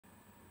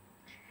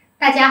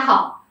大家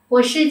好，我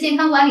是健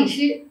康管理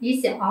师李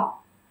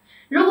晓。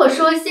如果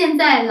说现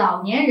在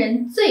老年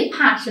人最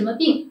怕什么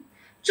病，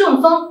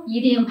中风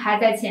一定排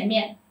在前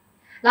面。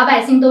老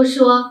百姓都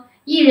说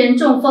一人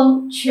中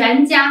风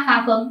全家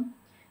发疯，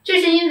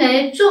这是因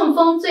为中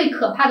风最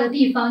可怕的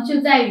地方就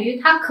在于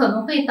它可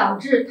能会导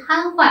致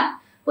瘫痪、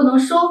不能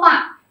说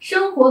话、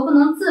生活不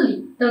能自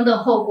理等等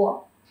后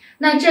果。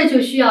那这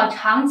就需要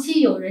长期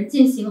有人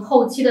进行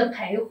后期的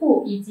陪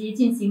护以及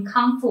进行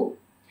康复。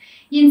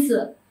因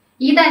此，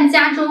一旦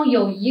家中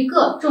有一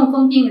个中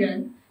风病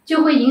人，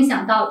就会影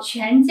响到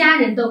全家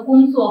人的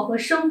工作和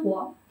生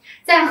活，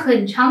在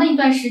很长的一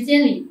段时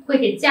间里会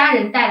给家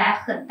人带来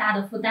很大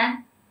的负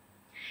担。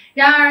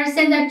然而，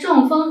现在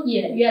中风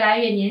也越来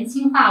越年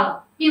轻化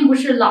了，并不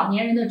是老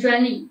年人的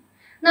专利。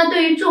那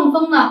对于中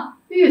风呢，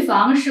预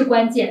防是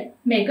关键，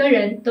每个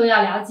人都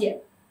要了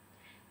解。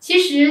其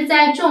实，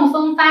在中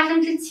风发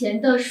生之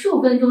前的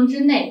数分钟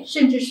之内，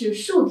甚至是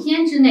数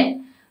天之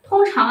内，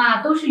通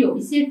常都是有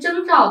一些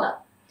征兆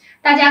的。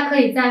大家可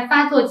以在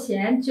发作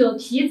前就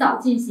提早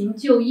进行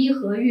就医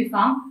和预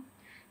防。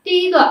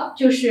第一个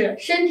就是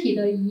身体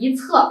的一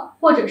侧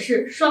或者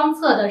是双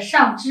侧的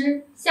上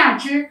肢、下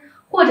肢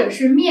或者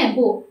是面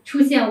部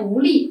出现无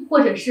力或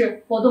者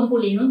是活动不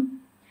灵。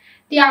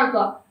第二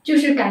个就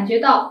是感觉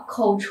到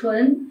口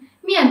唇、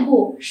面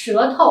部、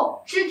舌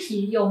头、肢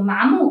体有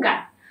麻木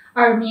感，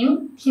耳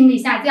鸣、听力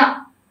下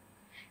降。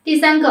第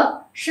三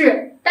个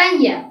是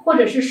单眼或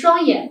者是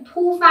双眼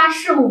突发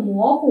视物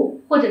模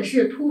糊，或者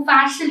是突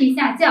发视力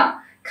下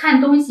降，看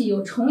东西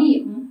有重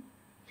影。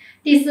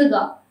第四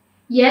个，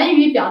言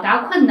语表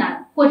达困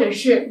难，或者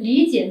是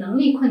理解能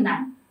力困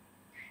难。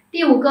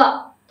第五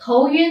个，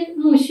头晕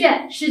目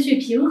眩，失去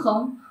平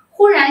衡，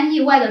忽然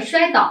意外的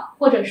摔倒，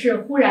或者是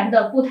忽然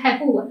的步态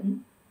不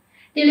稳。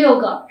第六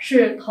个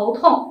是头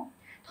痛，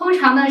通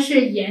常呢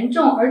是严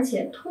重而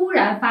且突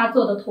然发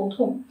作的头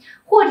痛，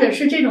或者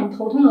是这种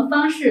头痛的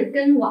方式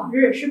跟往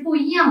日是不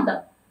一样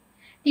的。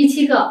第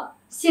七个，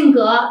性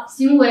格、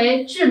行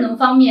为、智能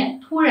方面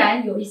突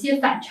然有一些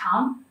反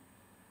常。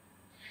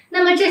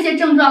那么这些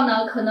症状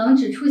呢，可能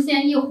只出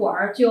现一会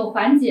儿就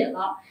缓解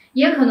了，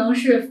也可能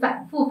是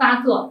反复发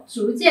作，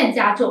逐渐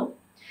加重。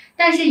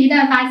但是一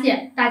旦发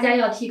现，大家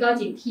要提高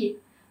警惕，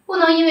不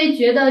能因为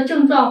觉得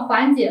症状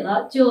缓解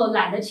了就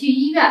懒得去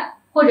医院，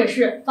或者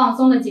是放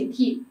松了警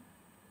惕。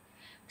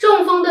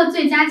中风的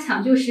最佳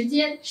抢救时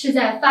间是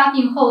在发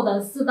病后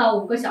的4到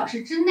5个小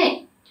时之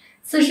内，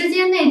此时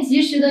间内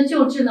及时的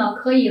救治呢，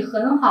可以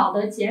很好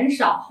的减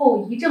少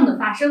后遗症的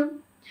发生。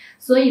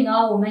所以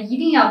呢，我们一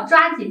定要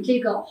抓紧这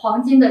个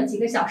黄金的几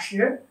个小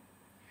时。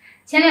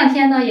前2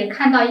天呢，也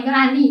看到一个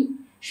案例，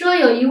说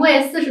有一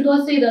位40多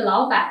岁的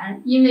老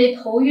板因为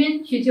头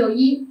晕去就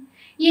医，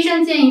医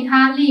生建议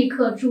他立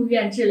刻住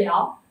院治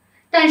疗，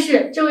但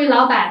是这位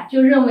老板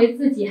就认为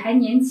自己还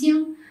年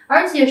轻，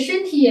而且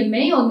身体也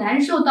没有难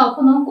受到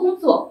不能工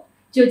作，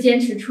就坚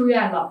持出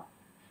院了。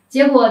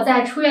结果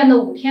在出院的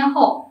5天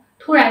后，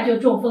突然就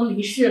中风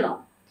离世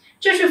了。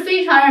这是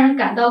非常让人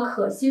感到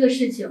可惜的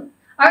事情，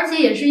而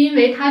且也是因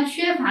为他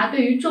缺乏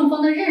对于中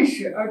风的认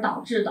识而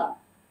导致的。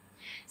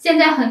现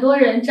在很多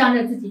人仗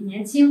着自己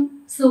年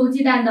轻，肆无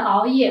忌惮的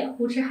熬夜、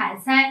胡吃海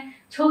塞、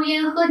抽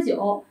烟喝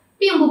酒，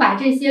并不把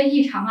这些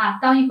异常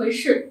当一回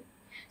事。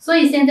所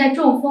以现在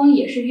中风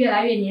也是越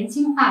来越年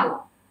轻化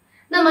了。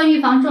那么预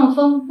防中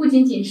风不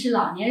仅仅是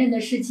老年人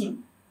的事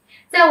情，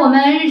在我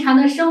们日常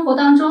的生活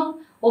当中，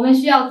我们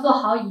需要做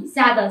好以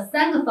下的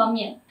3个方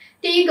面。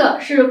第一个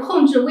是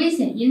控制危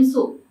险因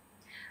素。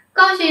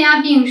高血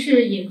压病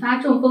是引发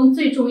中风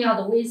最重要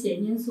的危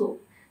险因素。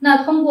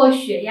那通过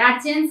血压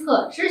监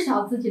测知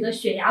晓自己的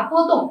血压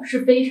波动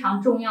是非常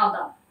重要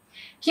的。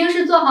平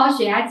时做好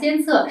血压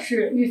监测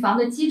是预防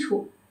的基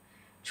础。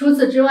除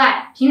此之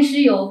外，平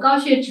时有高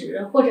血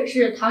脂或者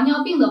是糖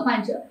尿病的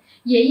患者，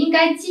也应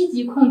该积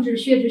极控制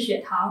血脂血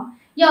糖，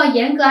要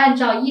严格按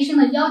照医生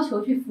的要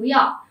求去服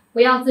药，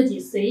不要自己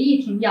随意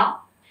停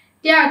药。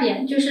第2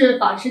点就是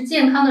保持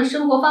健康的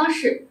生活方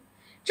式，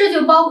这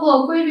就包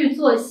括规律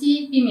作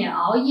息，避免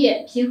熬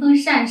夜，平衡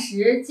膳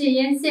食，戒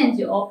烟限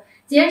酒，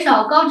减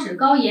少高脂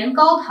高盐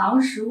高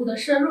糖食物的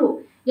摄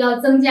入，要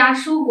增加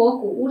蔬果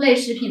谷物类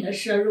食品的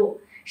摄入，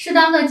适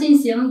当的进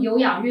行有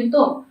氧运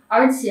动，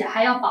而且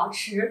还要保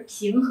持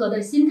平和的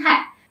心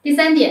态。第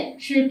3点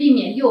是避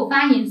免诱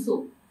发因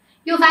素。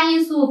诱发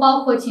因素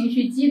包括情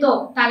绪激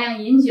动、大量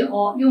饮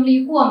酒、用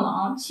力过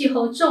猛、气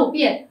候骤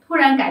变、突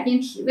然改变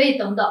体位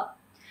等等。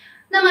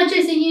那么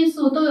这些因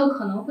素都有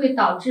可能会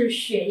导致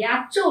血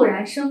压骤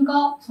然升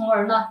高，从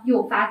而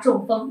诱发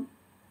中风。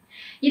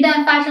一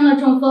旦发生了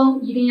中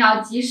风，一定要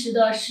及时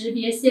的识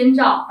别先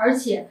兆，而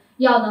且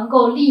要能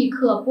够立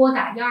刻拨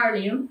打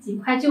120，尽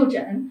快就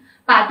诊，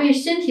把对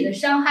身体的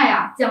伤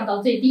害降到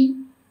最低。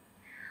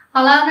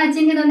好了，那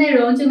今天的内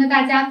容就跟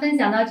大家分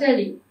享到这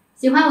里。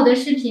喜欢我的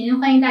视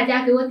频，欢迎大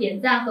家给我点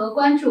赞和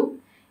关注，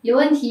有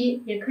问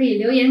题也可以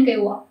留言给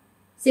我。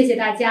谢谢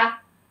大家。